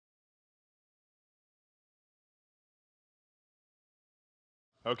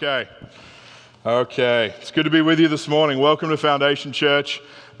Okay. It's good to be with you this morning. Welcome to Foundation Church.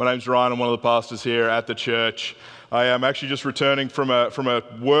 My name's Ryan. I'm one of the pastors here at the church. I am actually just returning from a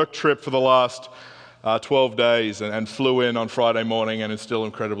work trip for the last 12 days and flew in on Friday morning and is still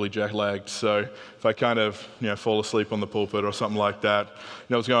incredibly jet lagged. So if I kind of fall asleep on the pulpit or something like that,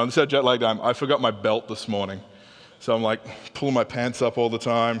 what's going on. This is how jet lagged I am. I forgot my belt this morning. So I'm like pulling my pants up all the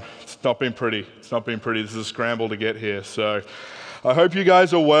time. It's not been pretty. This is a scramble to get here. So I hope you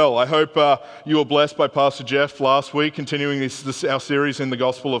guys are well. I hope you were blessed by Pastor Jeff last week, continuing our series in the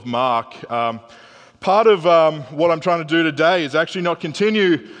Gospel of Mark. Part of what I'm trying to do today is actually not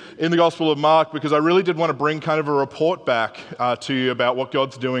continue in the Gospel of Mark, because I really did want to bring kind of a report back to you about what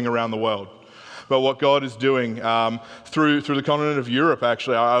God's doing around the world, about what God is doing through the continent of Europe,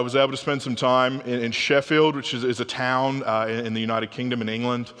 actually. I was able to spend some time in Sheffield, which is a town in the United Kingdom in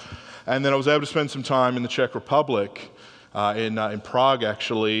England, and then I was able to spend some time in the Czech Republic, in Prague,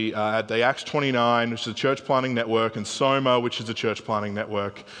 actually, at the Acts 29, which is a church planting network, and Soma, which is a church planting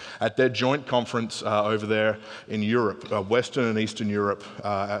network, at their joint conference over there in Europe, Western and Eastern Europe,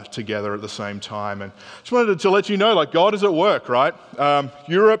 together at the same time. And just wanted to let you know, like, God is at work, right?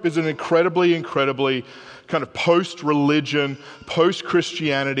 Europe is an incredibly kind of post-religion,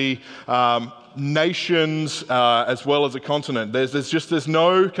 post-Christianity, nations as well as a continent. There's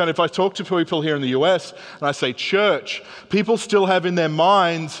no kind of, if I talk to people here in the US and I say church, people still have in their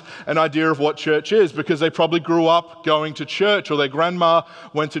minds an idea of what church is, because they probably grew up going to church or their grandma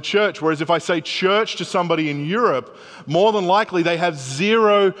went to church. Whereas if I say church to somebody in Europe, more than likely they have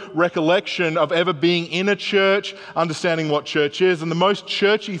zero recollection of ever being in a church, understanding what church is. And the most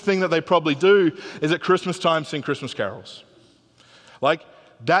churchy thing that they probably do is at Christmas time sing Christmas carols. Like,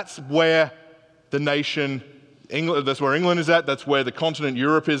 that's where the nation, England, that's where England is at, that's where the continent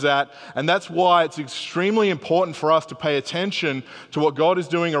Europe is at, and that's why it's extremely important for us to pay attention to what God is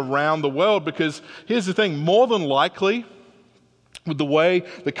doing around the world, because here's the thing, more than likely, with the way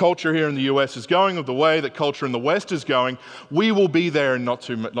the culture here in the US is going, with the way that culture in the West is going, we will be there in not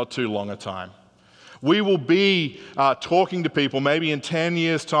too long a time. We will be talking to people maybe in 10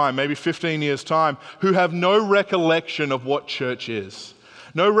 years' time, maybe 15 years' time, who have no recollection of what church is.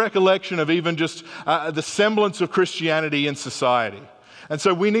 No recollection of even just the semblance of Christianity in society. And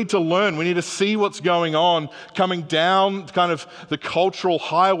so we need to learn, we need to see what's going on coming down kind of the cultural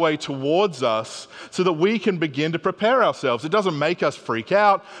highway towards us, so that we can begin to prepare ourselves. It doesn't make us freak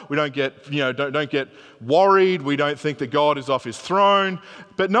out. We don't get, don't get worried. We don't think that God is off his throne.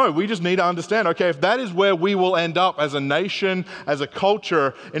 But no, we just need to understand, okay, if that is where we will end up as a nation, as a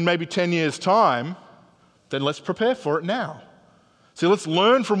culture in maybe 10 years' time, then let's prepare for it now. See, let's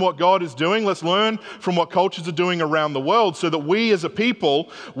learn from what God is doing. Let's learn from what cultures are doing around the world, so that we as a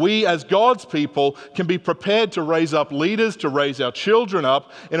people, we as God's people, can be prepared to raise up leaders, to raise our children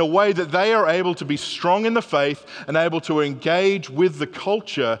up in a way that they are able to be strong in the faith and able to engage with the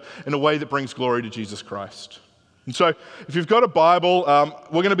culture in a way that brings glory to Jesus Christ. And so if you've got a Bible,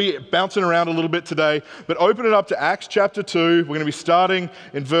 we're going to be bouncing around a little bit today, but open it up to Acts chapter 2. We're going to be starting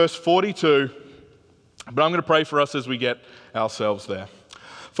in verse 42. But I'm going to pray for us as we get ourselves there.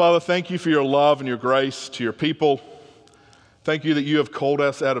 Father, thank you for your love and your grace to your people. Thank you that you have called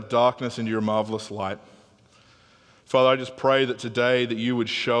us out of darkness into your marvelous light. Father, I just pray that today that you would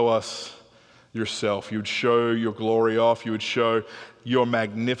show us yourself. You would show your glory off. You would show your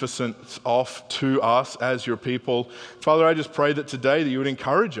magnificence off to us as your people. Father, I just pray that today that you would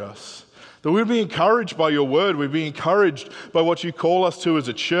encourage us. That we'd be encouraged by your word. We'd be encouraged by what you call us to as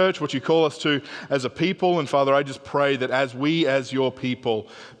a church, what you call us to as a people. And Father, I just pray that as we, as your people,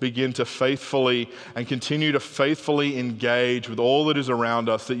 begin to faithfully and continue to faithfully engage with all that is around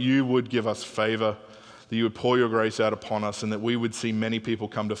us, that you would give us favor, that you would pour your grace out upon us, and that we would see many people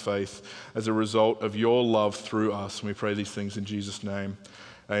come to faith as a result of your love through us. And we pray these things in Jesus' name.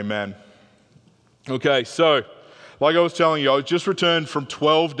 Amen. Okay, so like I was telling you, I just returned from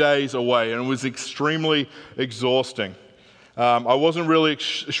 12 days away, and it was extremely exhausting. I wasn't really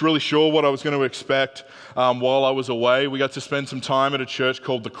sure what I was going to expect while I was away. We got to spend some time at a church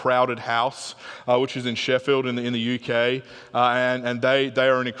called the Crowded House, which is in Sheffield in the UK, and they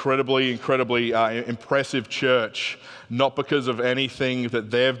are an incredibly impressive church. Not because of anything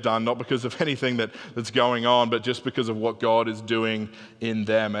that they've done, not because of anything that's going on, but just because of what God is doing in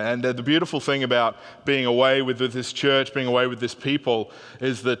them. And the beautiful thing about being away with this church, being away with this people,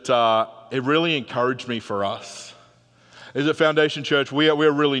 is that it really encouraged me for us. Is at Foundation Church,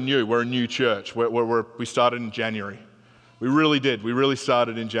 we're really new. We're a new church. We started in January. We really did. We really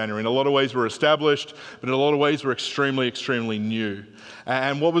started in January. In a lot of ways we're established, but in a lot of ways we're extremely new.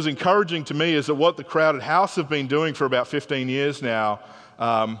 And what was encouraging to me is that what the Crowded House have been doing for about 15 years now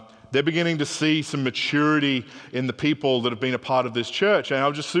they're beginning to see some maturity in the people that have been a part of this church. And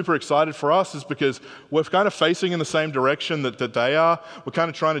I'm just super excited for us is because we're kind of facing in the same direction that they are. We're kind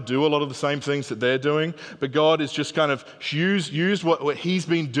of trying to do a lot of the same things that they're doing. But God has just kind of used what He's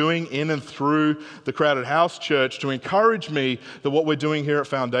been doing in and through the Crowded House Church to encourage me that what we're doing here at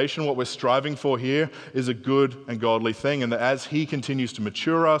Foundation, what we're striving for here, is a good and godly thing. And that as He continues to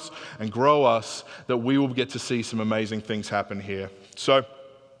mature us and grow us, that we will get to see some amazing things happen here. So,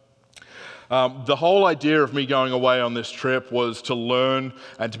 the whole idea of me going away on this trip was to learn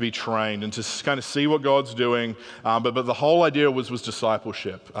and to be trained and to kind of see what God's doing. But the whole idea was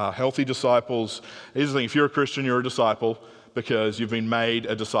discipleship. Healthy disciples. Here's the thing, if you're a Christian, you're a disciple because you've been made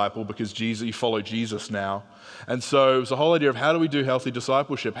a disciple because you follow Jesus now. And so it was the whole idea of how do we do healthy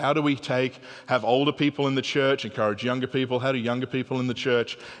discipleship? How do we have older people in the church, encourage younger people? How do younger people in the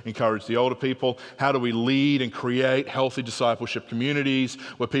church encourage the older people? How do we lead and create healthy discipleship communities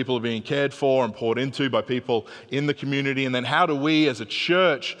where people are being cared for and poured into by people in the community? And then how do we as a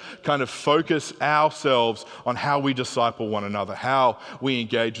church kind of focus ourselves on how we disciple one another, how we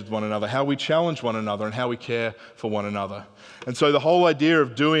engage with one another, how we challenge one another, and how we care for one another? And so the whole idea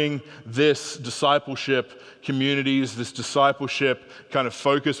of doing this discipleship communities, this discipleship kind of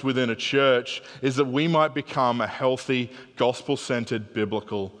focus within a church is that we might become a healthy, gospel-centered,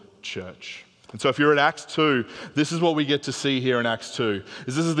 biblical church. And so if you're at Acts 2, this is what we get to see here in Acts 2.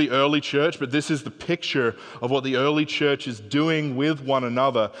 This is the early church, but this is the picture of what the early church is doing with one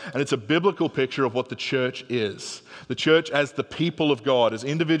another. And it's a biblical picture of what the church is. The church as the people of God, as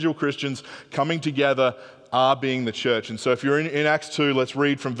individual Christians coming together are being the church. And so if you're in Acts 2, let's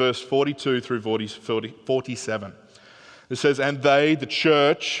read from verse 42 through 47. It says, "And they, the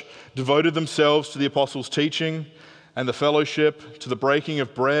church, devoted themselves to the apostles' teaching and the fellowship, to the breaking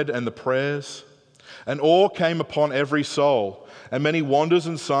of bread and the prayers. And awe came upon every soul, and many wonders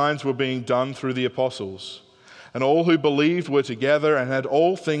and signs were being done through the apostles. And all who believed were together and had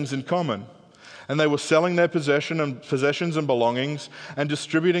all things in common. And they were selling their possessions and belongings and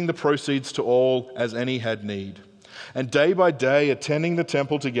distributing the proceeds to all as any had need. And day by day, attending the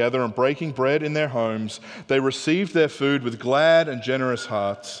temple together and breaking bread in their homes, they received their food with glad and generous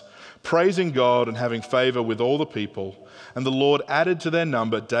hearts, praising God and having favor with all the people. And the Lord added to their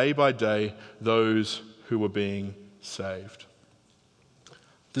number day by day those who were being saved."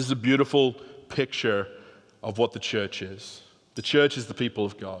 This is a beautiful picture of what the church is. The church is the people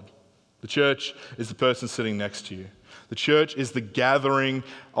of God. The church is the person sitting next to you. The church is the gathering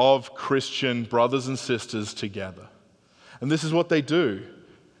of Christian brothers and sisters together. And this is what they do.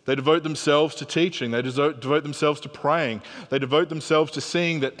 They devote themselves to teaching. They devote themselves to praying. They devote themselves to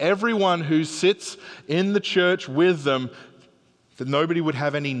seeing that everyone who sits in the church with them, that nobody would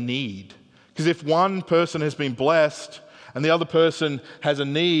have any need. Because if one person has been blessed and the other person has a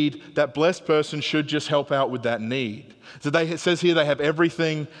need, that blessed person should just help out with that need. So it says here they have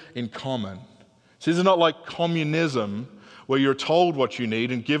everything in common. So this is not like communism where you're told what you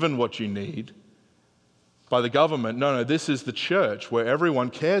need and given what you need by the government. No, this is the church where everyone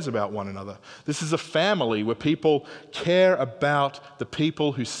cares about one another. This is a family where people care about the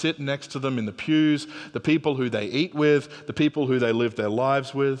people who sit next to them in the pews, the people who they eat with, the people who they live their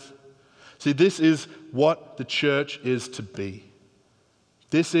lives with. See, this is what the church is to be.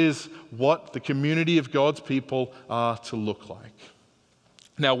 This is what the community of God's people are to look like.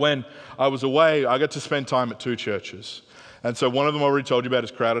 Now, when I was away, I got to spend time at two churches. And so one of them I already told you about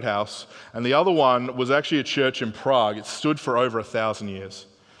is Crowded House. And the other one was actually a church in Prague. It stood for over 1,000 years.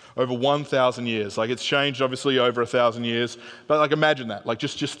 Over 1,000 years. Like, it's changed, obviously, over 1,000 years. But, like, imagine that. Like,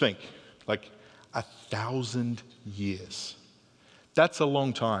 just think. Like, 1,000 years. That's a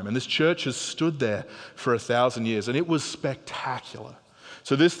long time. And this church has stood there for 1,000 years. And it was spectacular.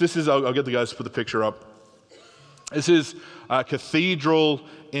 So this is, I'll get the guys to put the picture up. This is a cathedral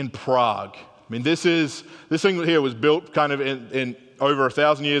in Prague. I mean, this thing here was built kind of in over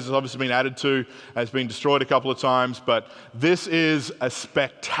 1,000 years. It's obviously been added to, has been destroyed a couple of times, but this is a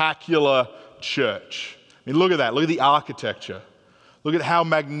spectacular church. I mean, look at that. Look at the architecture. Look at how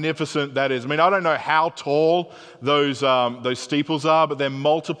magnificent that is. I mean, I don't know how tall those steeples are, but they're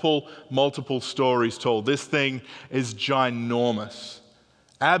multiple stories tall. This thing is ginormous.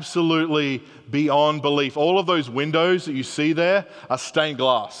 Absolutely beyond belief. All of those windows that you see there are stained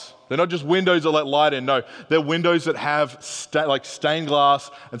glass. They're not just windows that let light in. No, they're windows that have stained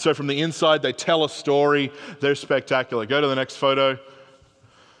glass. And so from the inside, they tell a story. They're spectacular. Go to the next photo.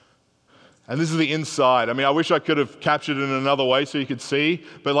 And this is the inside. I mean, I wish I could have captured it in another way so you could see.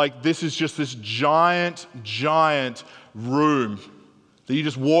 But like, this is just this giant room. that you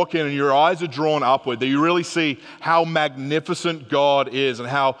just walk in and your eyes are drawn upward, that you really see how magnificent God is and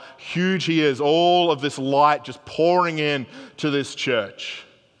how huge He is. All of this light just pouring in to this church.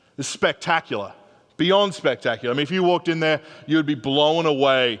 It's spectacular, beyond spectacular. I mean, if you walked in there, you would be blown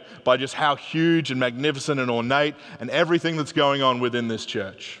away by just how huge and magnificent and ornate and everything that's going on within this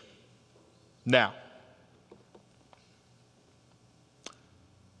church. Now,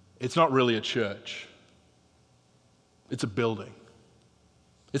 it's not really a church. It's a building.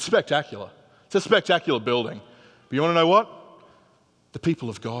 It's spectacular. It's a spectacular building. But you want to know what? The people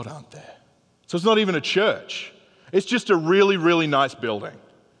of God aren't there. So it's not even a church. It's just a really, really nice building.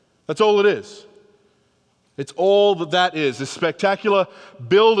 That's all it is. It's all that is. This spectacular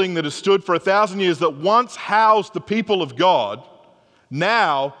building that has stood for 1,000 years that once housed the people of God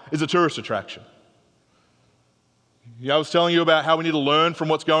now is a tourist attraction. I was telling you about how we need to learn from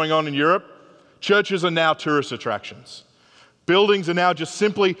what's going on in Europe. Churches are now tourist attractions. Buildings are now just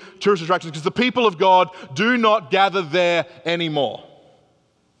simply tourist attractions because the people of God do not gather there anymore.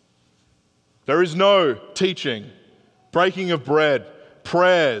 There is no teaching, breaking of bread,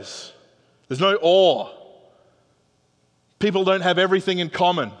 prayers. There's no awe. People don't have everything in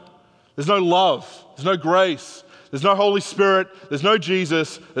common. There's no love. There's no grace. There's no Holy Spirit. There's no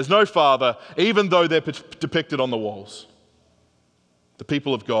Jesus. There's no Father, even though they're depicted on the walls. The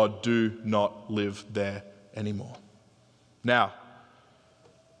people of God do not live there anymore. Now,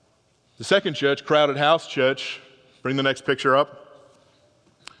 the second church, Crowded House Church, bring the next picture up.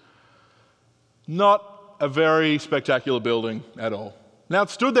 Not a very spectacular building at all. Now, it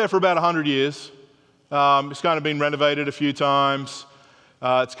stood there for about 100 years. It's kind of been renovated a few times.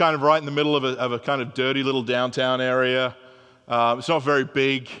 It's kind of right in the middle of a kind of dirty little downtown area. It's not very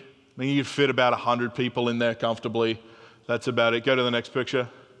big. I mean, you could fit about 100 people in there comfortably. That's about it. Go to the next picture.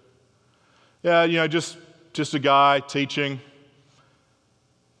 Yeah, just a guy teaching.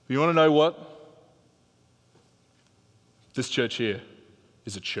 But you want to know what? This church here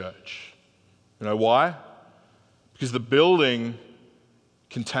is a church. You know why? Because the building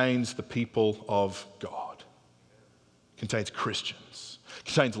contains the people of God. Contains Christians.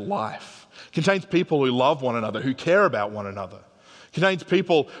 Contains life. Contains people who love one another, who care about one another. Contains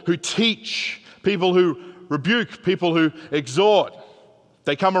people who teach, people who rebuke, people who exhort.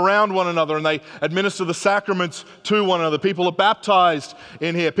 They come around one another and they administer the sacraments to one another. People are baptized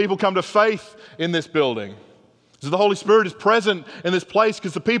in here. People come to faith in this building. So the Holy Spirit is present in this place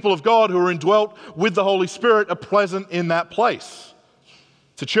because the people of God who are indwelt with the Holy Spirit are present in that place.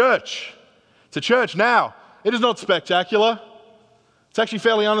 It's a church. It's a church. Now, it is not spectacular. It's actually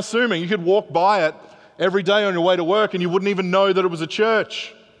fairly unassuming. You could walk by it every day on your way to work and you wouldn't even know that it was a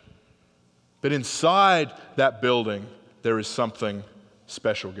church. But inside that building, there is something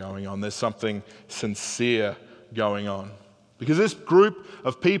special going on. There's something sincere going on. Because this group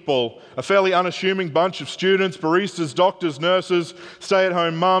of people, a fairly unassuming bunch of students, baristas, doctors, nurses,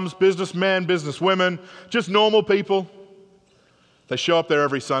 stay-at-home mums, businessmen, businesswomen, just normal people, they show up there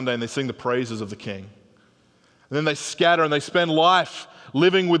every Sunday and they sing the praises of the King. And then they scatter and they spend life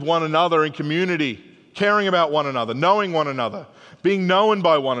living with one another in community, caring about one another, knowing one another, being known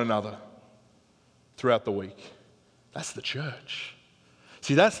by one another throughout the week. That's the church.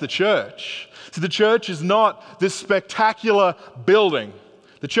 See, that's the church. See, the church is not this spectacular building.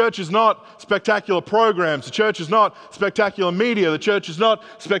 The church is not spectacular programs. The church is not spectacular media. The church is not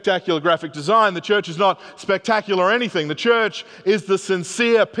spectacular graphic design. The church is not spectacular anything. The church is the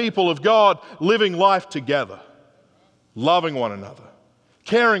sincere people of God living life together, loving one another,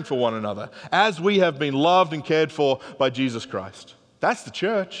 caring for one another, as we have been loved and cared for by Jesus Christ. That's the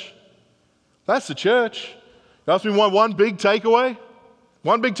church. That's the church. That's been one big takeaway.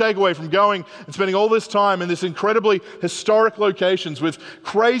 One big takeaway from going and spending all this time in this incredibly historic locations with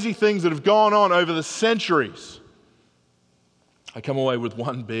crazy things that have gone on over the centuries. I come away with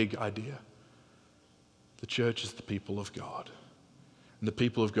one big idea. The church is the people of God. And the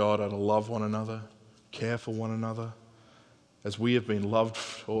people of God are to love one another, care for one another, as we have been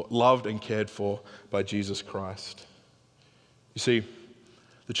loved and cared for by Jesus Christ. You see,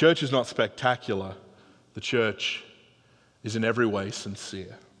 the church is not spectacular. The church is in every way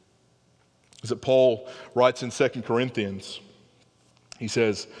sincere. As Paul writes in 2 Corinthians, he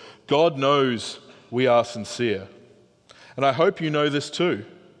says, God knows we are sincere, and I hope you know this too.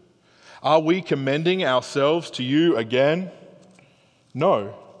 Are we commending ourselves to you again?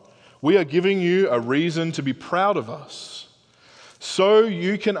 No. We are giving you a reason to be proud of us, so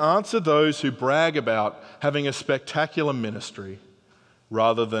you can answer those who brag about having a spectacular ministry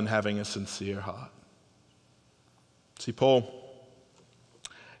rather than having a sincere heart. See, Paul,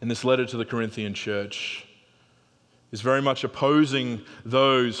 in this letter to the Corinthian church, is very much opposing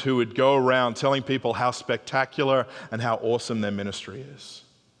those who would go around telling people how spectacular and how awesome their ministry is.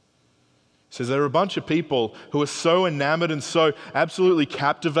 He says there are a bunch of people who are so enamored and so absolutely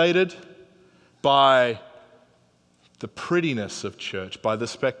captivated by the prettiness of church, by the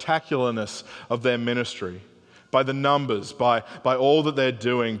spectacularness of their ministry, by the numbers, by all that they're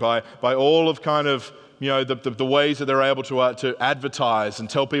doing, by all of kind of, the ways that they're able to advertise and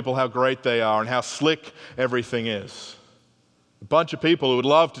tell people how great they are and how slick everything is. A bunch of people who would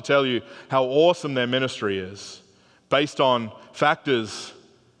love to tell you how awesome their ministry is based on factors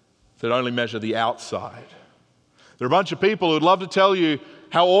that only measure the outside. There are a bunch of people who would love to tell you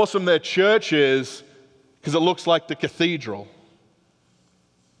how awesome their church is because it looks like the cathedral.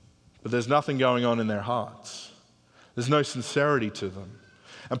 But there's nothing going on in their hearts. There's no sincerity to them.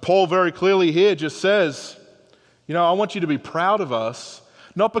 And Paul very clearly here just says, I want you to be proud of us,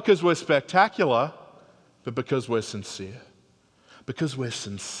 not because we're spectacular, but because we're sincere. Because we're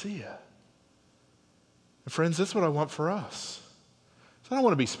sincere. And friends, that's what I want for us. So I don't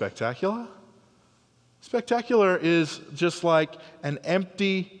want to be spectacular. Spectacular is just like an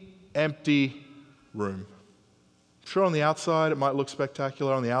empty room. Sure, on the outside it might look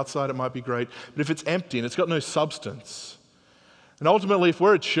spectacular, on the outside it might be great, but if it's empty and it's got no substance, and ultimately if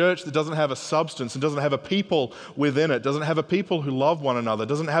we're a church that doesn't have a substance and doesn't have a people within it, doesn't have a people who love one another,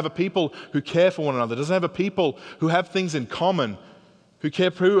 doesn't have a people who care for one another, doesn't have a people who have things in common,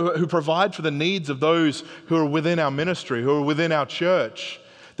 who provide for the needs of those who are within our ministry, who are within our church,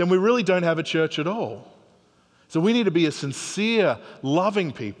 then we really don't have a church at all. So we need to be a sincere,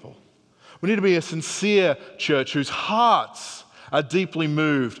 loving people. We need to be a sincere church whose hearts are deeply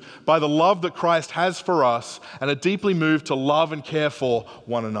moved by the love that Christ has for us and are deeply moved to love and care for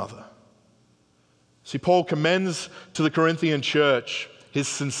one another. See, Paul commends to the Corinthian church his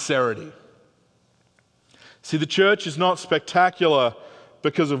sincerity. See, the church is not spectacular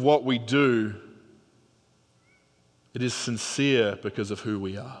because of what we do. It is sincere because of who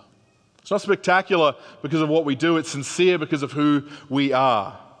we are. It's not spectacular because of what we do. It's sincere because of who we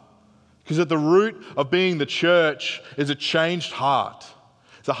are. Because at the root of being the church is a changed heart.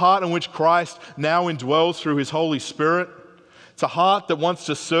 It's a heart in which Christ now indwells through his Holy Spirit. It's a heart that wants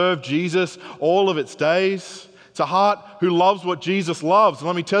to serve Jesus all of its days. It's a heart who loves what Jesus loves. And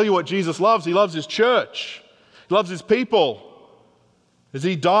let me tell you what Jesus loves. He loves his church. He loves his people. As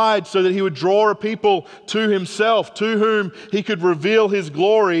he died so that he would draw a people to himself, to whom he could reveal his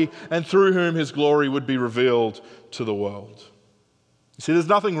glory and through whom his glory would be revealed to the world. You see, there's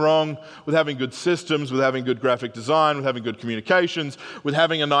nothing wrong with having good systems, with having good graphic design, with having good communications, with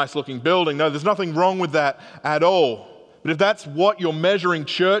having a nice looking building. No, there's nothing wrong with that at all. But if that's what you're measuring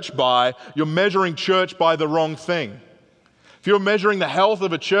church by, you're measuring church by the wrong thing. If you're measuring the health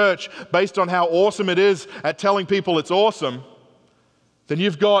of a church based on how awesome it is at telling people it's awesome, then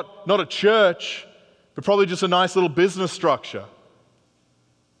you've got not a church, but probably just a nice little business structure.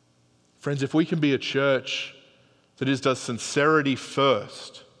 Friends, if we can be a church that does sincerity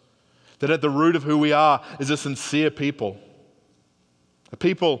first, that at the root of who we are is a sincere people, a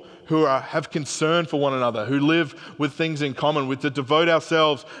people who have concern for one another, who live with things in common, to devote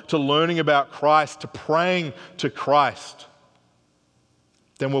ourselves to learning about Christ, to praying to Christ,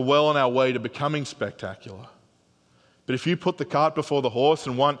 then we're well on our way to becoming spectacular. But if you put the cart before the horse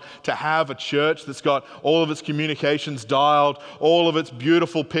and want to have a church that's got all of its communications dialed, all of its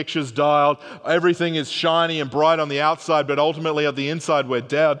beautiful pictures dialed, everything is shiny and bright on the outside, but ultimately at the inside we're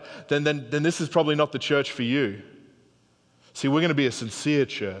dead, then this is probably not the church for you. See, we're going to be a sincere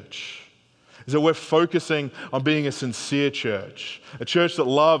church. Is that we're focusing on being a sincere church, a church that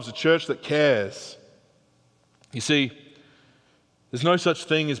loves, a church that cares. You see, there's no such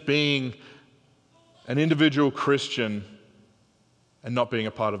thing as being an individual Christian and not being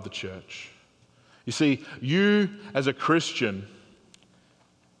a part of the church. You see, you as a Christian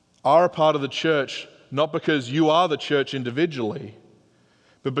are a part of the church not because you are the church individually,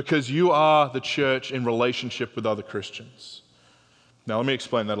 but because you are the church in relationship with other Christians. Now, let me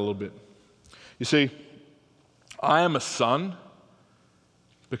explain that a little bit. You see, I am a son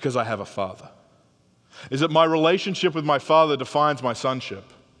because I have a father. Is it my relationship with my father defines my sonship?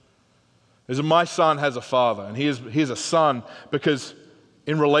 Is that my son has a father, and he is a son because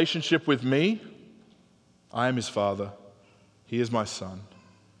in relationship with me, I am his father, he is my son.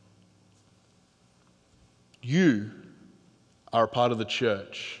 You are a part of the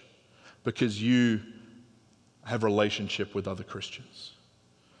church because you have a relationship with other Christians.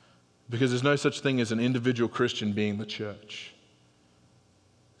 Because there's no such thing as an individual Christian being the church.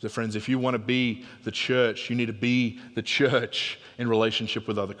 So friends, if you want to be the church, you need to be the church in relationship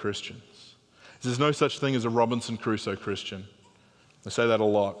with other Christians. There's no such thing as a Robinson Crusoe Christian. I say that a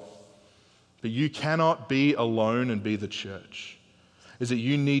lot. But you cannot be alone and be the church. Is that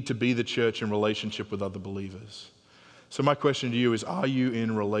you need to be the church in relationship with other believers. So my question to you is, are you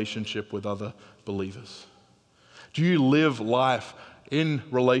in relationship with other believers? Do you live life in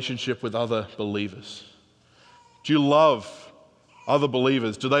relationship with other believers? Do you love other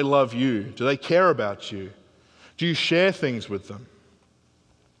believers? Do they love you? Do they care about you? Do you share things with them?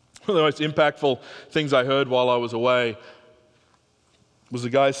 One of the most impactful things I heard while I was away was the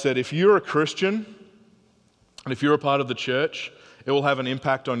guy said, if you're a Christian and if you're a part of the church, it will have an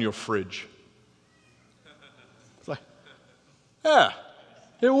impact on your fridge. It's like, yeah,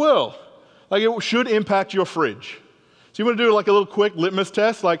 it will. Like, it should impact your fridge. So you want to do like a little quick litmus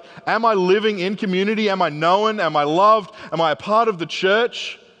test? Like, am I living in community? Am I known? Am I loved? Am I a part of the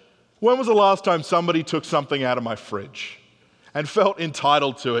church? When was the last time somebody took something out of my fridge and felt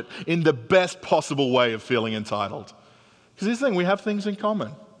entitled to it in the best possible way of feeling entitled? Because this thing, we have things in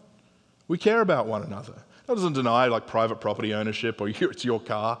common. We care about one another. That doesn't deny like private property ownership or it's your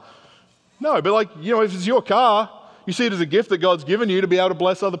car. No, but like, you know, if it's your car, you see it as a gift that God's given you to be able to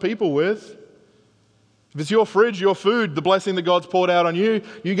bless other people with. If it's your fridge, your food, the blessing that God's poured out on you,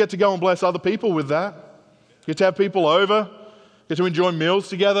 you get to go and bless other people with that. You get to have people over, get to enjoy meals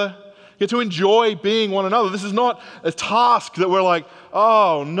together, get to enjoy being one another. This is not a task that we're like,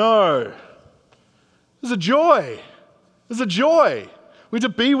 oh no. There's a joy. There's a joy. We get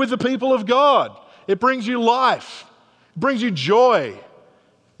to be with the people of God. It brings you life. It brings you joy.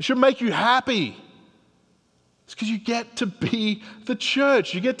 It should make you happy. It's because you get to be the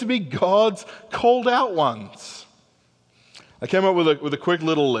church. You get to be God's called out ones. I came up with a quick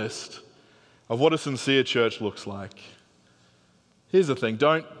little list of what a sincere church looks like. Here's the thing.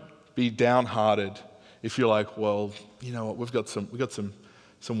 Don't be downhearted if you're like, well, you know what, we've got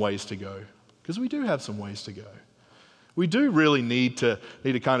some ways to go. Because we do have some ways to go. We do really need to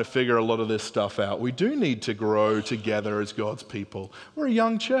kind of figure a lot of this stuff out. We do need to grow together as God's people. We're a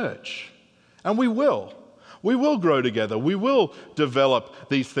young church, and we will. We will grow together. We will develop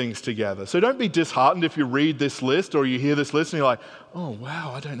these things together. So don't be disheartened if you read this list or you hear this list and you're like, oh,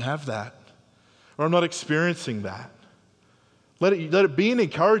 wow, I don't have that. Or I'm not experiencing that. Let it be an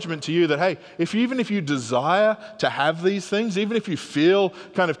encouragement to you that, hey, even if you desire to have these things, even if you feel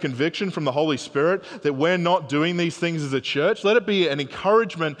kind of conviction from the Holy Spirit that we're not doing these things as a church, let it be an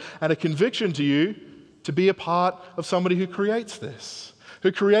encouragement and a conviction to you to be a part of somebody who creates this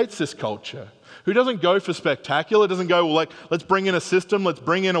culture, who doesn't go for spectacular, doesn't go, well, like, let's bring in a system, let's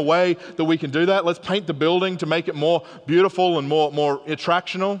bring in a way that we can do that, let's paint the building to make it more beautiful and more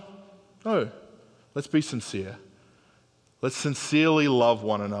attractional. No, let's be sincere. Let's sincerely love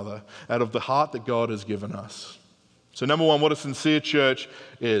one another out of the heart that God has given us. So number one, what a sincere church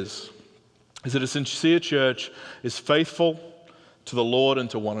is that a sincere church is faithful to the Lord and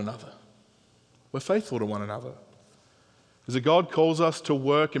to one another. We're faithful to one another. Is that God calls us to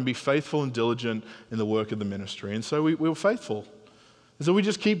work and be faithful and diligent in the work of the ministry. And so we're faithful. Is that we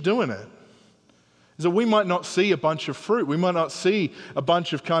just keep doing it. Is that we might not see a bunch of fruit. We might not see a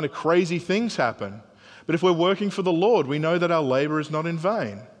bunch of kind of crazy things happen. But if we're working for the Lord, we know that our labor is not in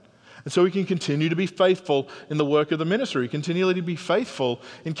vain. And so we can continue to be faithful in the work of the ministry, continually to be faithful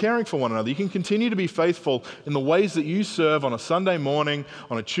in caring for one another. You can continue to be faithful in the ways that you serve on a Sunday morning,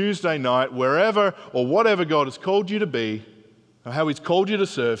 on a Tuesday night, wherever or whatever God has called you to be, or how He's called you to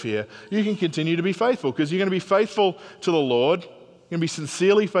serve here. You can continue to be faithful because you're going to be faithful to the Lord, you're going to be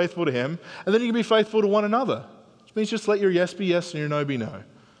sincerely faithful to Him, and then you can be faithful to one another. Which means just let your yes be yes and your no be no.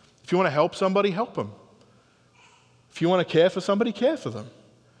 If you want to help somebody, help them. If you want to care for somebody, care for them.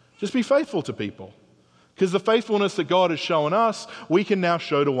 Just be faithful to people. Because the faithfulness that God has shown us, we can now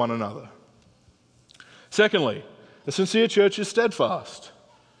show to one another. Secondly, a sincere church is steadfast.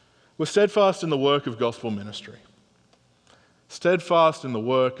 We're steadfast in the work of gospel ministry. Steadfast in the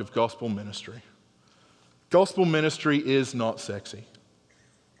work of gospel ministry. Gospel ministry is not sexy.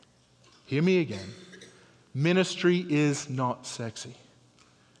 Hear me again. Ministry is not sexy.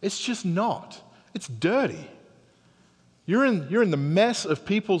 It's just not. It's dirty. You're in the mess of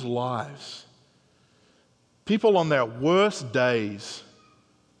people's lives. People on their worst days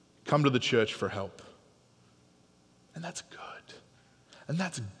come to the church for help. And that's good. And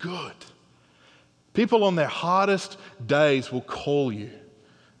that's good. People on their hardest days will call you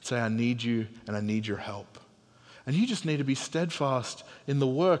and say, I need you and I need your help. And you just need to be steadfast in the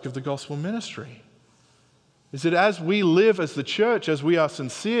work of the gospel ministry. Is that as we live as the church, as we are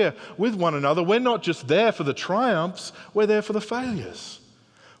sincere with one another, we're not just there for the triumphs, we're there for the failures.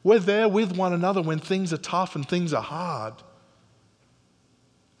 We're there with one another when things are tough and things are hard.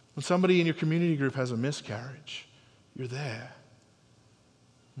 When somebody in your community group has a miscarriage, you're there.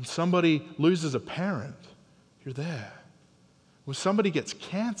 When somebody loses a parent, you're there. When somebody gets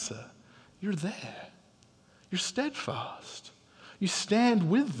cancer, you're there. You're steadfast. You stand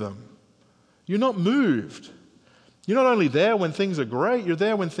with them. You're not moved. You're not only there when things are great, you're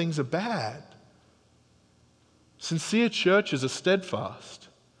there when things are bad. Sincere churches are steadfast.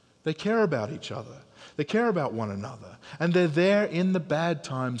 They care about each other. They care about one another. And they're there in the bad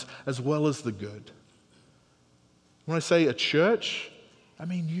times as well as the good. When I say a church, I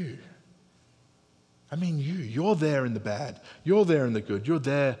mean you. I mean you. You're there in the bad. You're there in the good. You're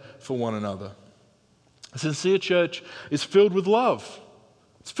there for one another. A sincere church is filled with love.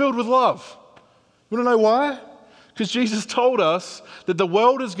 It's filled with love. You want to know why? Because Jesus told us that the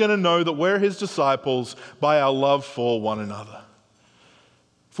world is going to know that we're his disciples by our love for one another.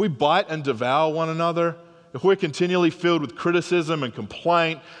 If we bite and devour one another, if we're continually filled with criticism and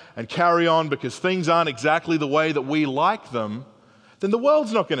complaint and carry on because things aren't exactly the way that we like them, then the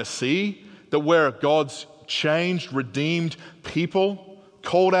world's not going to see that we're God's changed, redeemed people,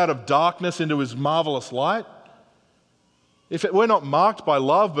 called out of darkness into his marvelous light. If we're not marked by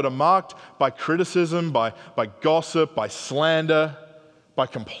love, but are marked by criticism, by gossip, by slander, by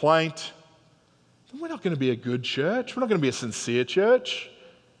complaint, then we're not going to be a good church. We're not going to be a sincere church.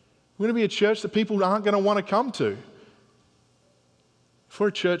 We're going to be a church that people aren't going to want to come to. If we're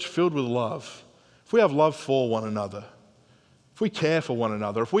a church filled with love, if we have love for one another, if we care for one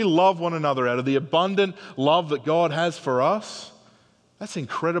another, if we love one another out of the abundant love that God has for us, that's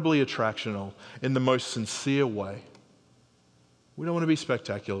incredibly attractional in the most sincere way. We don't want to be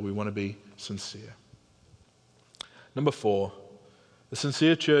spectacular, we want to be sincere. Number 4, a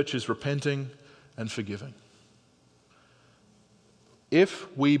sincere church is repenting and forgiving.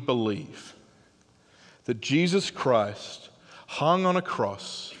 If we believe that Jesus Christ hung on a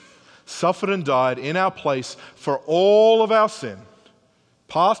cross, suffered and died in our place for all of our sin,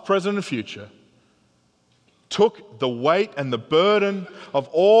 past, present, and future, took the weight and the burden of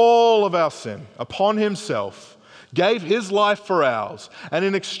all of our sin upon himself, gave his life for ours, and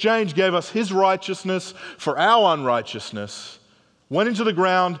in exchange gave us his righteousness for our unrighteousness, went into the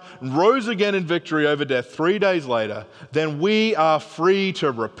ground, rose again in victory over death 3 days later, then we are free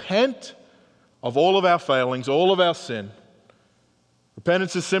to repent of all of our failings, all of our sin.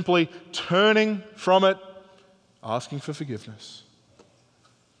 Repentance is simply turning from it, asking for forgiveness.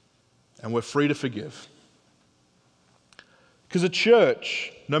 And we're free to forgive. Because a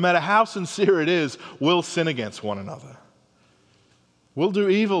church, no matter how sincere it is, will sin against one another. We'll do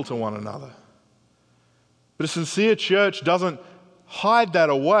evil to one another. But a sincere church doesn't hide that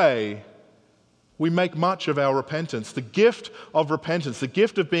away. We make much of our repentance. The gift of repentance, the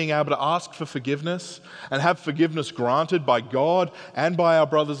gift of being able to ask for forgiveness and have forgiveness granted by God and by our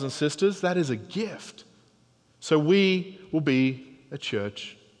brothers and sisters, that is a gift. So we will be a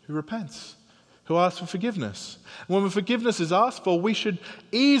church who repents, who asks for forgiveness. When forgiveness is asked for, we should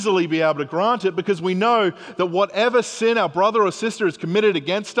easily be able to grant it because we know that whatever sin our brother or sister has committed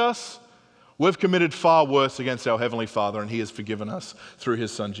against us, we've committed far worse against our Heavenly Father, and he has forgiven us through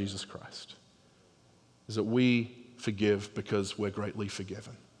his Son, Jesus Christ. Is that we forgive because we're greatly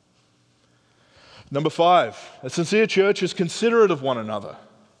forgiven. Number 5, a sincere church is considerate of one another.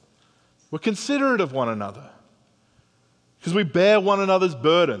 We're considerate of one another because we bear one another's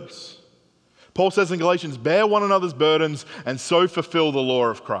burdens. Paul says in Galatians, bear one another's burdens and so fulfill the law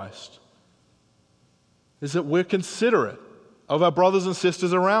of Christ. Is that we're considerate of our brothers and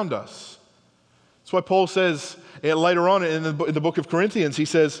sisters around us. That's why Paul says later on in the book of Corinthians, he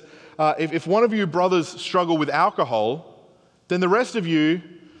says, if one of you brothers struggle with alcohol, then the rest of you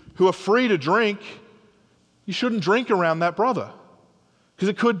who are free to drink, you shouldn't drink around that brother because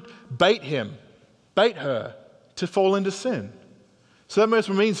it could bait her to fall into sin. So that most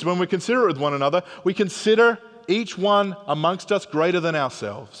means when we're considerate with one another, we consider each one amongst us greater than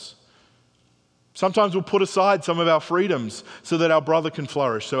ourselves. Sometimes we'll put aside some of our freedoms so that our brother can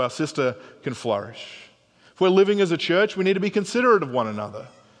flourish, so our sister can flourish. If we're living as a church, we need to be considerate of one another.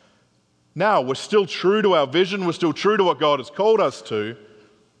 Now, we're still true to our vision, we're still true to what God has called us to,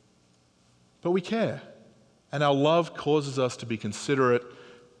 but we care. And our love causes us to be considerate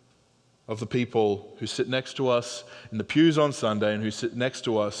of the people who sit next to us in the pews on Sunday and who sit next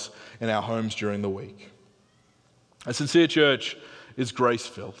to us in our homes during the week. A sincere church is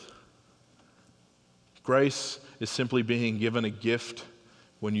grace-filled. Grace is simply being given a gift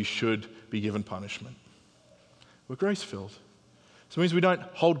when you should be given punishment. We're grace-filled. So it means we don't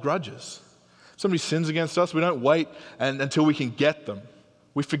hold grudges. If somebody sins against us, we don't wait until we can get them.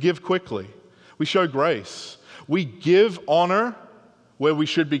 We forgive quickly. We show grace. We give honor where we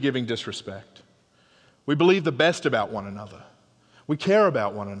should be giving disrespect. We believe the best about one another. We care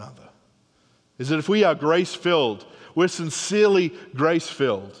about one another. Is that if we are grace-filled, we're sincerely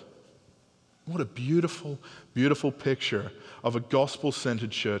grace-filled. What a beautiful, beautiful picture of a gospel-centered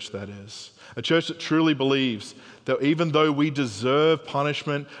church that is. A church that truly believes that even though we deserve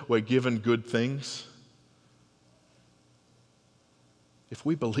punishment, we're given good things. If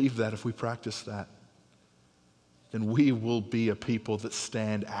we believe that, if we practice that, then we will be a people that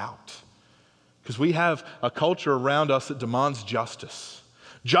stand out. Because we have a culture around us that demands justice.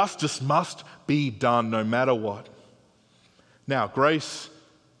 Justice must be done no matter what. Now, grace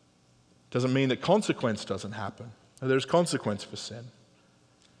doesn't mean that consequence doesn't happen. There's consequence for sin.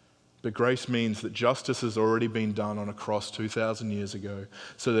 But grace means that justice has already been done on a cross 2,000 years ago,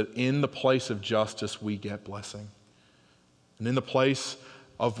 so that in the place of justice, we get blessing. And in the place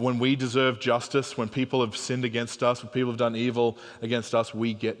of when we deserve justice, when people have sinned against us, when people have done evil against us,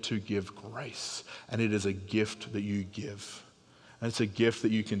 we get to give grace. And it is a gift that you give. And it's a gift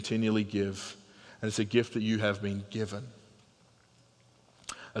that you continually give. And it's a gift that you have been given.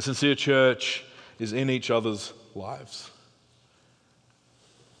 A sincere church is in each other's lives.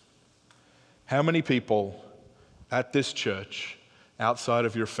 How many people at this church, outside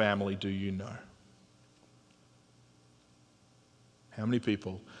of your family, do you know? How many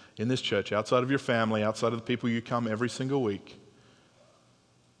people in this church, outside of your family, outside of the people you come every single week,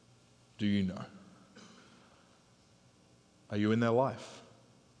 do you know? Are you in their life?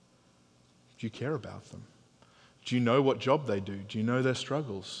 Do you care about them? Do you know what job they do? Do you know their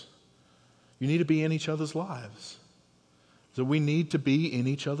struggles? You need to be in each other's lives. So we need to be in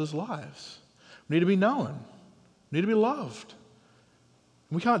each other's lives. We need to be known. We need to be loved.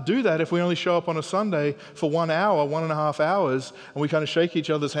 And we can't do that if we only show up on a Sunday for 1 hour, 1.5 hours, and we kind of shake each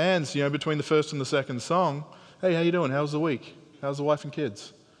other's hands, between the first and the second song. Hey, how you doing? How's the week? How's the wife and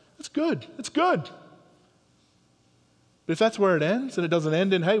kids? It's good. It's good. But if that's where it ends, and it doesn't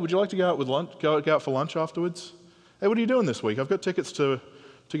end in, hey, would you like to go out with lunch? Go out for lunch afterwards? Hey, what are you doing this week? I've got tickets to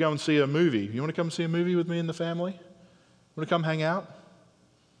go and see a movie. You want to come see a movie with me and the family? Want to come hang out?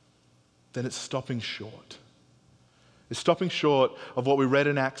 Then it's stopping short. It's stopping short of what we read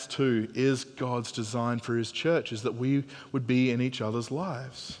in Acts 2 is God's design for his church, is that we would be in each other's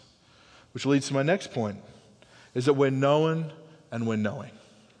lives. Which leads to my next point, is that we're known and we're knowing.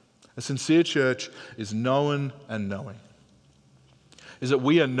 A sincere church is known and knowing. Is that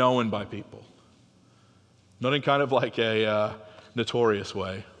we are known by people. Not in kind of like a notorious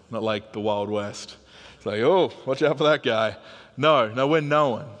way, not like the Wild West. It's like, oh, watch out for that guy. No, we're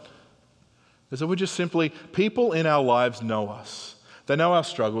known. So we're just simply, people in our lives know us. They know our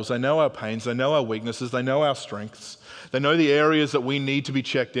struggles, they know our pains, they know our weaknesses, they know our strengths. They know the areas that we need to be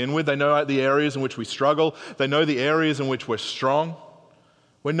checked in with. They know the areas in which we struggle. They know the areas in which we're strong.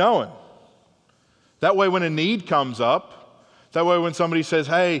 We're known. That way when a need comes up, that way when somebody says,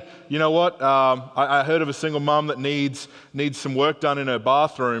 hey, you know what, I heard of a single mum that needs some work done in her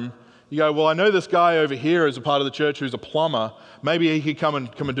bathroom. You go, well, I know this guy over here is a part of the church who's a plumber. Maybe he could come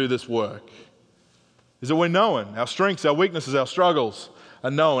and do this work. Is that we're known. Our strengths, our weaknesses, our struggles are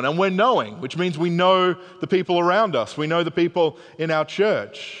known. And we're knowing, which means we know the people around us. We know the people in our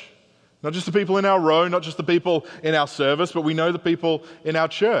church. Not just the people in our row, not just the people in our service, but we know the people in our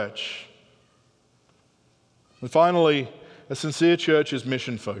church. And finally, a sincere church is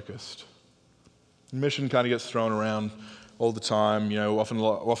mission-focused. Mission kind of gets thrown around all the time.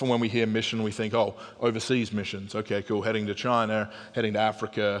 Often when we hear mission, we think, oh, overseas missions. Okay, cool, heading to China, heading to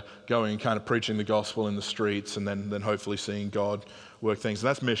Africa, going and kind of preaching the gospel in the streets, and then hopefully seeing God work things. And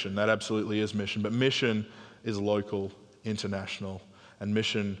that's mission. That absolutely is mission. But mission is local, international, and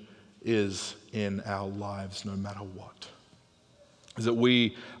mission is in our lives no matter what. Is that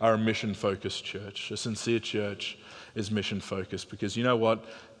we are a mission-focused church. A sincere church is mission-focused because you know what?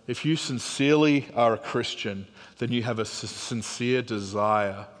 If you sincerely are a Christian, then you have a sincere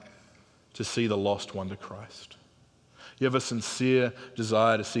desire to see the lost one to Christ. You have a sincere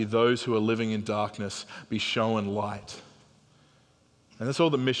desire to see those who are living in darkness be shown light. And that's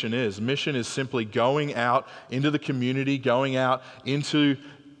all that mission is. Mission is simply going out into the community, going out into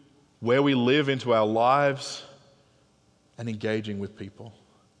where we live, into our lives, and engaging with people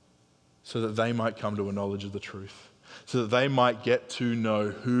so that they might come to a knowledge of the truth, so that they might get to know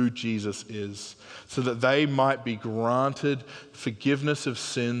who Jesus is, so that they might be granted forgiveness of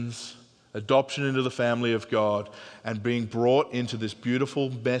sins, adoption into the family of God, and being brought into this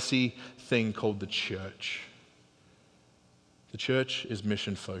beautiful, messy thing called the church. The church is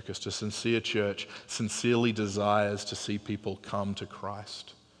mission-focused. A sincere church sincerely desires to see people come to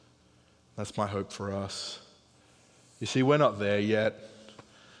Christ. That's my hope for us. You see, we're not there yet.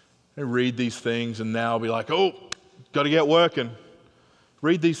 I read these things and now be like, oh, got to get working.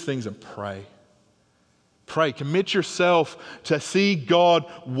 Read these things and pray. Pray. Commit yourself to see God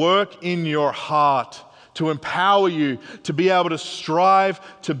work in your heart, to empower you to be able to strive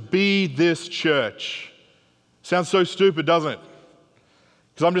to be this church. Sounds so stupid, doesn't it?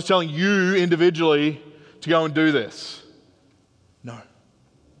 Because I'm just telling you individually to go and do this. No.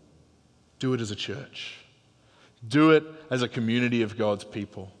 Do it as a church. Do it as a community of God's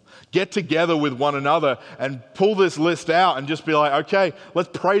people. Get together with one another and pull this list out and just be like, okay, let's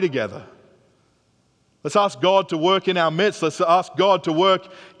pray together. Let's ask God to work in our midst. Let's ask God to work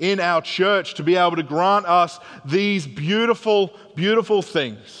in our church to be able to grant us these beautiful, beautiful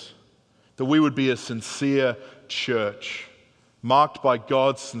things, that we would be a sincere church, marked by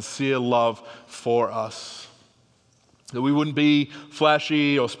God's sincere love for us. That we wouldn't be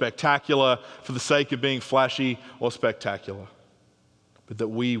flashy or spectacular for the sake of being flashy or spectacular, but that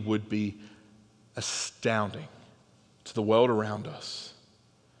we would be astounding to the world around us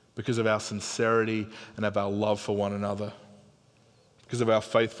because of our sincerity and of our love for one another, because of our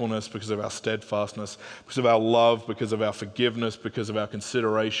faithfulness, because of our steadfastness, because of our love, because of our forgiveness, because of our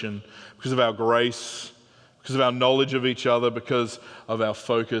consideration, because of our grace, because of our knowledge of each other, because of our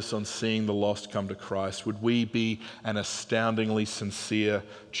focus on seeing the lost come to Christ. Would we be an astoundingly sincere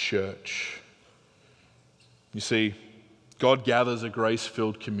church? You see, God gathers a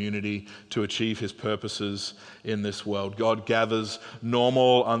grace-filled community to achieve his purposes in this world. God gathers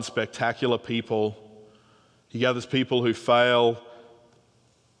normal, unspectacular people. He gathers people who fail.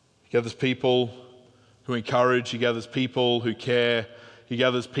 He gathers people who encourage. He gathers people who care. He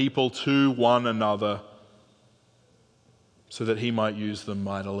gathers people to one another so that he might use them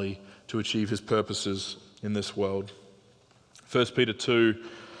mightily to achieve his purposes in this world. 1 Peter 2,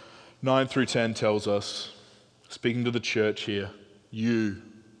 9 through 10 tells us, speaking to the church here, you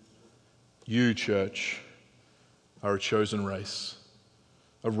church, are a chosen race,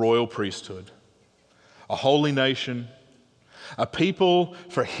 a royal priesthood, a holy nation, a people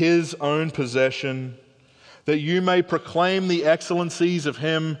for his own possession, that you may proclaim the excellencies of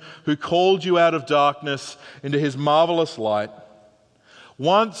him who called you out of darkness into his marvelous light.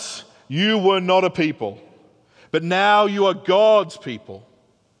 Once you were not a people, but now you are God's people.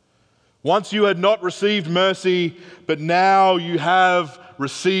 Once you had not received mercy, but now you have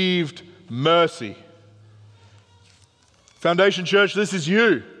received mercy. Foundation Church, this is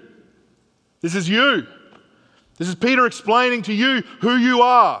you. This is you. This is Peter explaining to you who you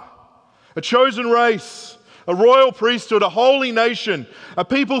are. A chosen race, a royal priesthood, a holy nation, a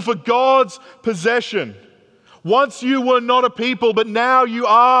people for God's possession. Once you were not a people, but now you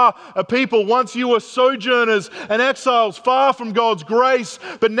are a people. Once you were sojourners and exiles far from God's grace,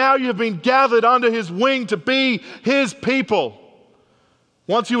 but now you have been gathered under his wing to be his people.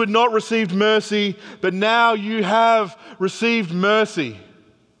 Once you had not received mercy, but now you have received mercy.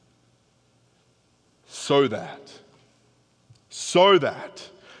 So that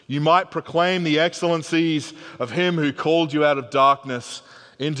you might proclaim the excellencies of him who called you out of darkness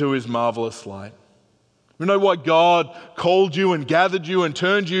into his marvelous light. You know why God called you and gathered you and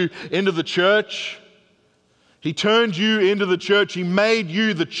turned you into the church? He turned you into the church. He made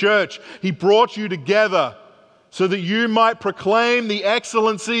you the church. He brought you together so that you might proclaim the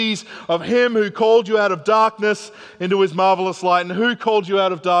excellencies of him who called you out of darkness into his marvelous light. And who called you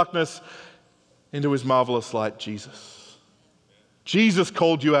out of darkness into his marvelous light? Jesus. Jesus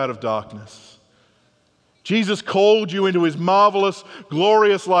called you out of darkness. Jesus called you into his marvelous,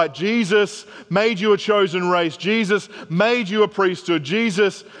 glorious light. Jesus made you a chosen race. Jesus made you a priesthood.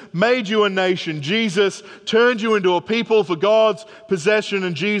 Jesus made you a nation. Jesus turned you into a people for God's possession,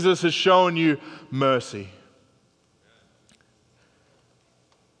 and Jesus has shown you mercy.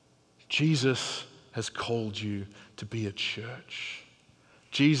 Jesus has called you to be a church.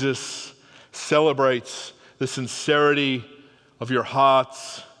 Jesus celebrates the sincerity of your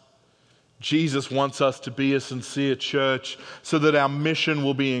hearts. Jesus wants us to be a sincere church so that our mission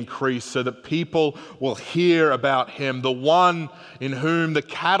will be increased, so that people will hear about him, the one in whom the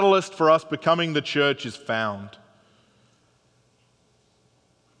catalyst for us becoming the church is found.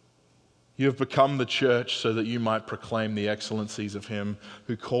 You have become the church so that you might proclaim the excellencies of him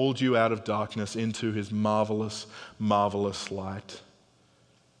who called you out of darkness into his marvelous, marvelous light.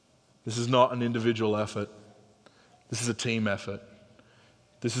 This is not an individual effort. This is a team effort.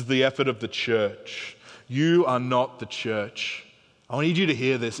 This is the effort of the church. You are not the church. I need you to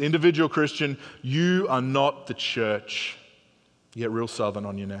hear this. Individual Christian, you are not the church. You get real southern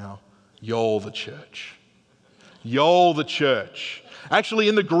on you now. You're the church. You're the church. Actually,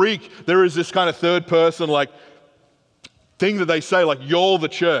 in the Greek, there is this kind of third person, like thing that they say, like, you're the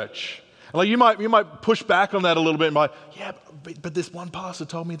church. And like you might push back on that a little bit and be like, yeah, but this one pastor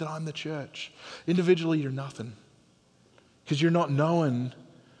told me that I'm the church. Individually, you're nothing. Because you're not known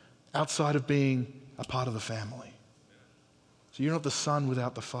outside of being a part of the family. So you're not the son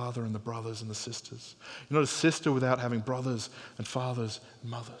without the father and the brothers and the sisters. You're not a sister without having brothers and fathers and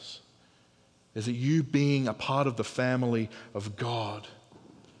mothers. Is it you being a part of the family of God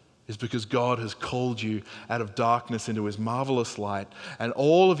is because God has called you out of darkness into his marvelous light. And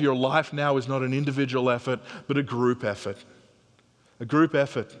all of your life now is not an individual effort, but a group effort. A group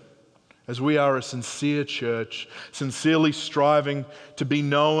effort. As we are a sincere church, sincerely striving to be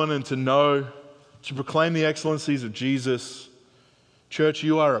known and to know, to proclaim the excellencies of Jesus. Church,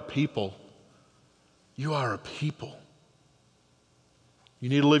 you are a people. You are a people. You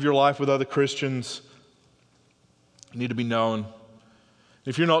need to live your life with other Christians. You need to be known.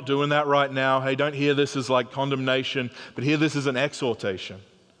 If you're not doing that right now, hey, don't hear this as like condemnation, but hear this as an exhortation.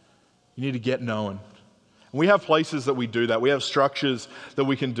 You need to get known. And we have places that we do that. We have structures that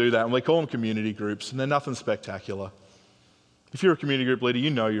we can do that, and we call them community groups, and they're nothing spectacular. If you're a community group leader,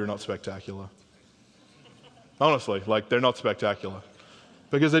 you know you're not spectacular. Honestly, like they're not spectacular.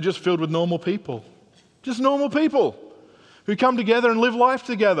 Because they're just filled with normal people. Just normal people who come together and live life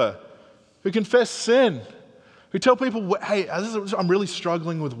together, who confess sin, who tell people, hey, I'm really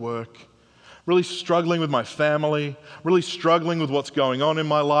struggling with work, really struggling with my family, really struggling with what's going on in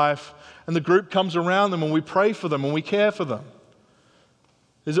my life. And the group comes around them and we pray for them and we care for them.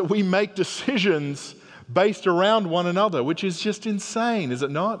 Is that we make decisions based around one another, which is just insane, is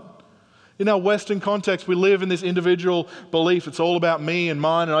it not? In our Western context, we live in this individual belief. It's all about me and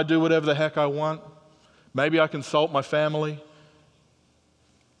mine, and I do whatever the heck I want. Maybe I consult my family.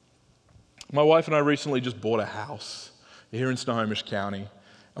 My wife and I recently just bought a house here in Snohomish County.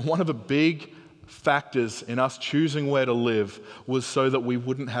 And one of the big factors in us choosing where to live was so that we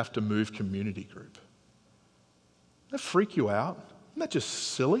wouldn't have to move community group. Doesn't that freak you out? Isn't that just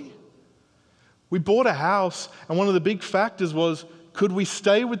silly? We bought a house, and one of the big factors was, could we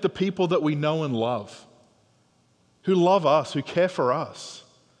stay with the people that we know and love? Who love us, who care for us?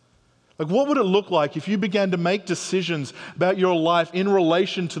 Like, what would it look like if you began to make decisions about your life in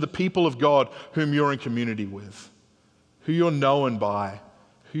relation to the people of God whom you're in community with, who you're known by,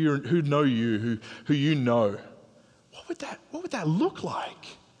 who know you, who you know? What would that look like?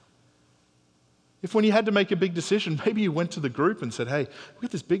 If when you had to make a big decision, maybe you went to the group and said, hey, we've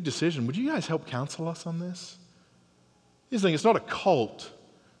got this big decision. Would you guys help counsel us on this? Here's the thing, it's not a cult,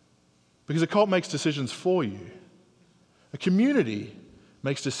 because a cult makes decisions for you. A community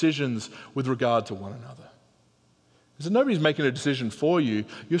makes decisions with regard to one another. So nobody's making a decision for you.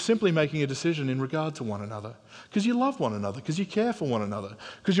 You're simply making a decision in regard to one another because you love one another, because you care for one another,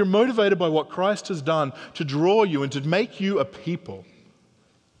 because you're motivated by what Christ has done to draw you and to make you a people.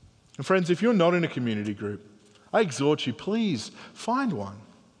 And friends, if you're not in a community group, I exhort you, please find one.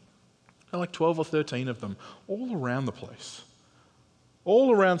 There are like 12 or 13 of them all around the place,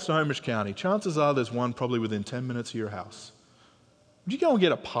 all around Snohomish County. Chances are there's one probably within 10 minutes of your house. Would you go and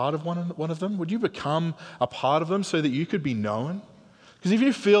get a part of one of them? Would you become a part of them so that you could be known? Because if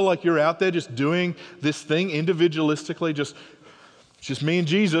you feel like you're out there just doing this thing individualistically, just me and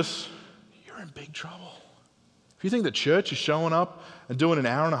Jesus, you're in big trouble. If you think the church is showing up and doing an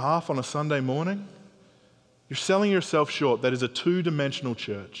hour and a half on a Sunday morning, you're selling yourself short. That is a two-dimensional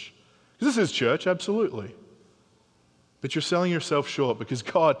church. Because this is church, absolutely. But you're selling yourself short because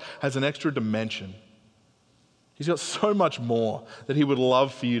God has an extra dimension. He's got so much more that he would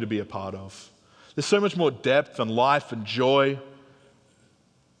love for you to be a part of. There's so much more depth and life and joy,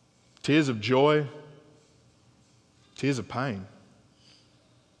 tears of joy, tears of pain.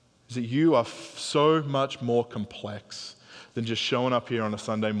 Is that you are so much more complex than just showing up here on a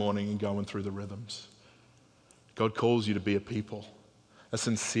Sunday morning and going through the rhythms. God calls you to be a people, a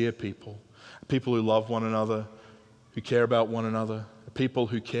sincere people, a people who love one another, who care about one another, people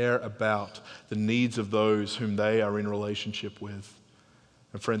who care about the needs of those whom they are in relationship with.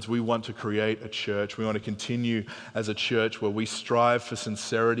 And friends, we want to create a church. We want to continue as a church where we strive for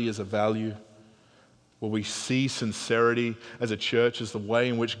sincerity as a value, where we see sincerity as a church as the way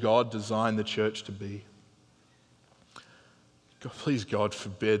in which God designed the church to be. God, please, God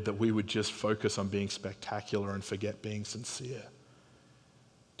forbid that we would just focus on being spectacular and forget being sincere.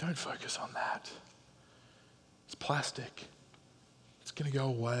 Don't focus on that. It's plastic. It's going to go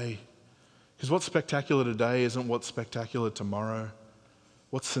away. Because what's spectacular today isn't what's spectacular tomorrow.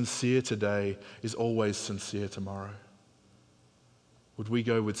 What's sincere today is always sincere tomorrow. Would we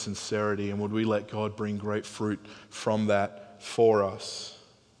go with sincerity, and would we let God bring great fruit from that for us?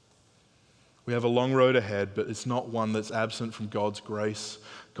 We have a long road ahead, but it's not one that's absent from God's grace,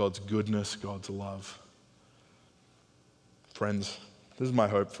 God's goodness, God's love. Friends, this is my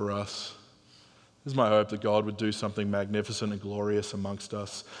hope for us. This is my hope that God would do something magnificent and glorious amongst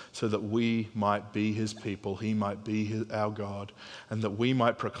us so that we might be his people, he might be our God, and that we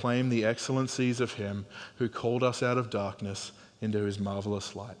might proclaim the excellencies of him who called us out of darkness into his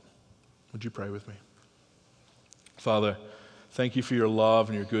marvelous light. Would you pray with me? Father, thank you for your love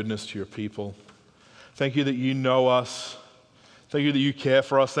and your goodness to your people. Thank you that you know us. Thank you that you care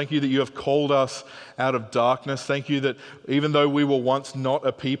for us. Thank you that you have called us out of darkness. Thank you that even though we were once not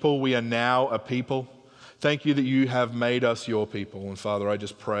a people, we are now a people. Thank you that you have made us your people. And Father, I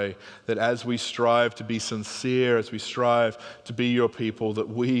just pray that as we strive to be sincere, as we strive to be your people, that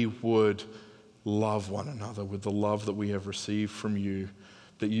we would love one another with the love that we have received from you,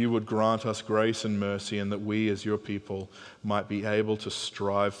 that you would grant us grace and mercy, and that we as your people might be able to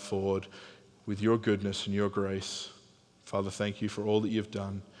strive forward with your goodness and your grace. Father, thank you for all that you've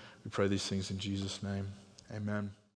done. We pray these things in Jesus' name. Amen.